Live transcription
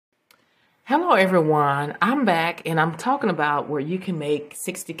Hello, everyone. I'm back and I'm talking about where you can make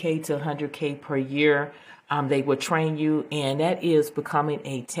 60K to 100K per year. They will train you, and that is becoming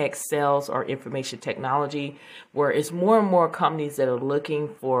a tech sales or information technology, where it's more and more companies that are looking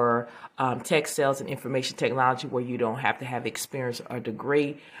for tech sales and information technology where you don't have to have experience or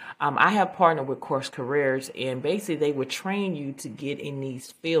degree. I have partnered with Course Careers, and basically they would train you to get in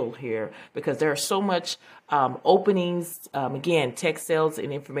these field here because there are so much openings. Again, tech sales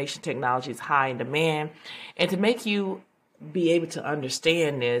and information technology is high in demand, and to make you be able to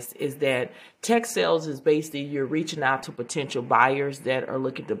understand this is that tech sales is basically you're reaching out to potential buyers that are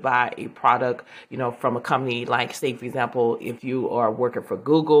looking to buy a product, from a company like, say, for example, if you are working for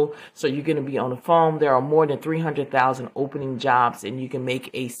Google, so you're going to be on the phone. There are more than 300,000 opening jobs, and you can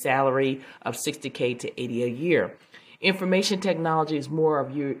make a salary of 60K to 80 a year. Information technology is more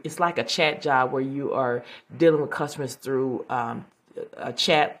of it's like a chat job where you are dealing with customers through a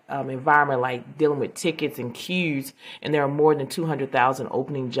chat environment, like dealing with tickets and queues, and there are more than 200,000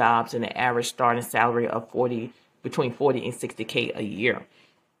 opening jobs and an average starting salary of between 40 and 60K a year.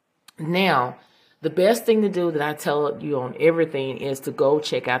 Now, the best thing to do that I tell you on everything is to go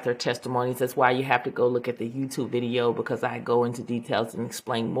check out their testimonies. That's why you have to go look at the YouTube video, because I go into details and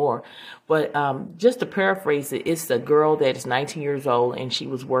explain more. But just to paraphrase it, it's a girl that is 19 years old and she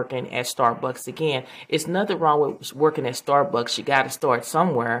was working at Starbucks. Again, it's nothing wrong with working at Starbucks. She got to start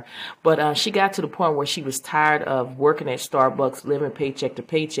somewhere. But she got to the point where she was tired of working at Starbucks, living paycheck to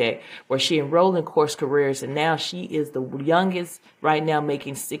paycheck, where she enrolled in Course Careers, and now she is the youngest right now,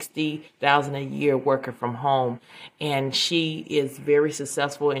 making $60,000 a year working from home, and she is very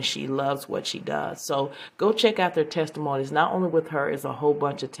successful and she loves what she does. So go check out their testimonies. Not only with her, is a whole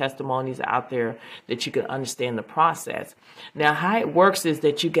bunch of testimonies out there that you can understand the process. Now, how it works is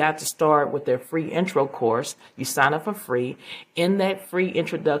that you got to start with their free intro course. You sign up for free. In that free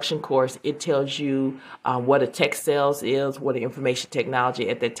introduction course, it tells you what a tech sales is, what an information technology.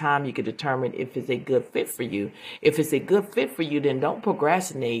 At that time, you can determine if it's a good fit for you. If it's a good fit for you, then don't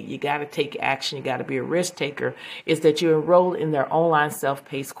procrastinate. You got to take action. You got to be a risk taker. Is that you enroll in their online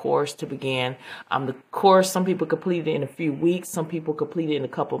self-paced course to begin. The course, some people complete it in a few weeks. Some people complete it in a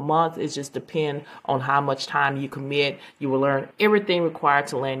couple months. It just depends on how much time you commit. You will learn everything required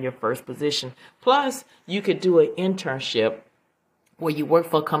to land your first position. Plus, you could do an internship where you work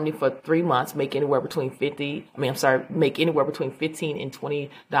for a company for 3 months, make anywhere between make anywhere between $15 and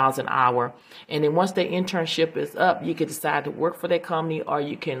 $20 an hour. And then once the internship is up, you can decide to work for that company or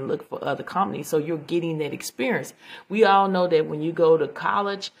you can look for other companies. So you're getting that experience. We all know that when you go to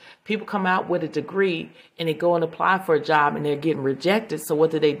college, people come out with a degree and they go and apply for a job and they're getting rejected. So what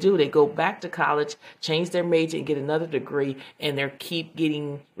do? They go back to college, change their major and get another degree, and they keep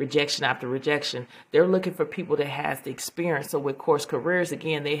getting rejection after rejection. They're looking for people that has the experience. So with Course Careers,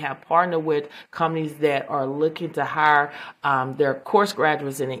 again, they have partnered with companies that are looking to hire their course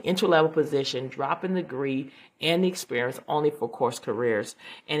graduates in an entry-level position, dropping the degree and the experience only for Course Careers.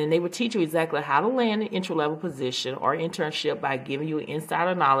 And then they will teach you exactly how to land an entry-level position or internship by giving you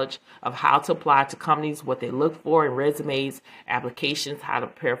insider knowledge of how to apply to companies, what they look for in resumes, applications, how to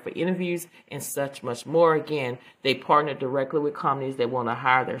prepare for interviews, and such much more. Again, they partner directly with companies that want to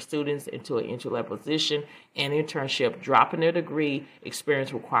hire their students into an entry-level position and internship, dropping their degree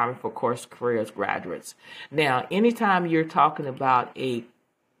experience requirement for Course Careers graduates. Now, anytime you're talking about a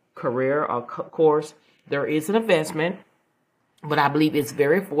career or course, there is an investment, but I believe it's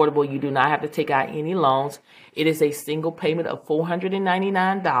very affordable. You do not have to take out any loans. It is a single payment of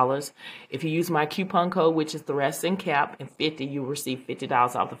 $499. If you use my coupon code, which is the rest in cap, and 50, you will receive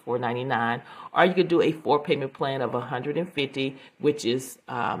 $50 off the $499. Or you could do a 4-payment plan of $150, which is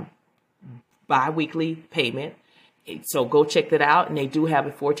bi-weekly payment. So go check that out. And they do have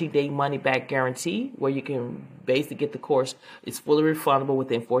a 14-day money-back guarantee where you can basically get the course. It's fully refundable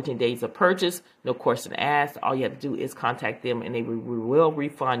within 14 days of purchase. No question asked. All you have to do is contact them and they will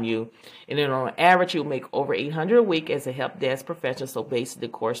refund you. And then on average, you'll make over $800 a week as a help desk professional. So basically,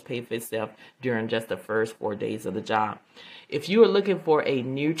 the course pays for itself during just the first 4 days of the job. If you are looking for a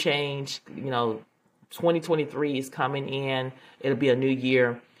new change, 2023 is coming in. It'll be a new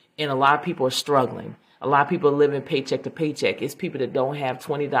year. And a lot of people are struggling. A lot of people are living paycheck to paycheck. It's people that don't have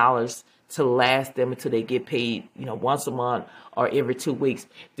 $20 to last them until they get paid, once a month or every 2 weeks.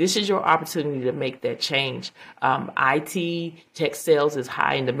 This is your opportunity to make that change. IT tech sales is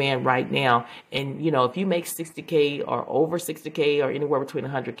high in demand right now. And, if you make 60K or over 60K or anywhere between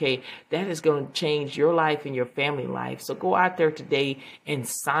 100K, that is going to change your life and your family life. So go out there today and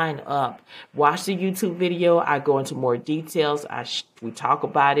sign up. Watch the YouTube video. I go into more details. We talk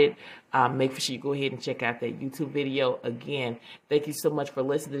about it. Make sure you go ahead and check out that YouTube video. Again, thank you so much for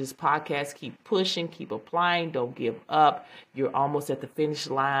listening to this podcast. podcast. Keep pushing, keep applying. Don't give up. You're almost at the finish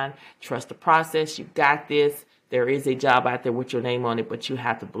line. Trust the process. You got this. There is a job out there with your name on it, but you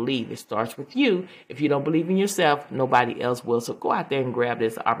have to believe. It starts with you. If you don't believe in yourself, nobody else will. So go out there and grab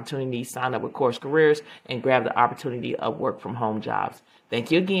this opportunity. Sign up with Course Careers and grab the opportunity of work from home jobs. Thank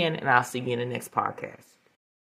you again, and I'll see you in the next podcast.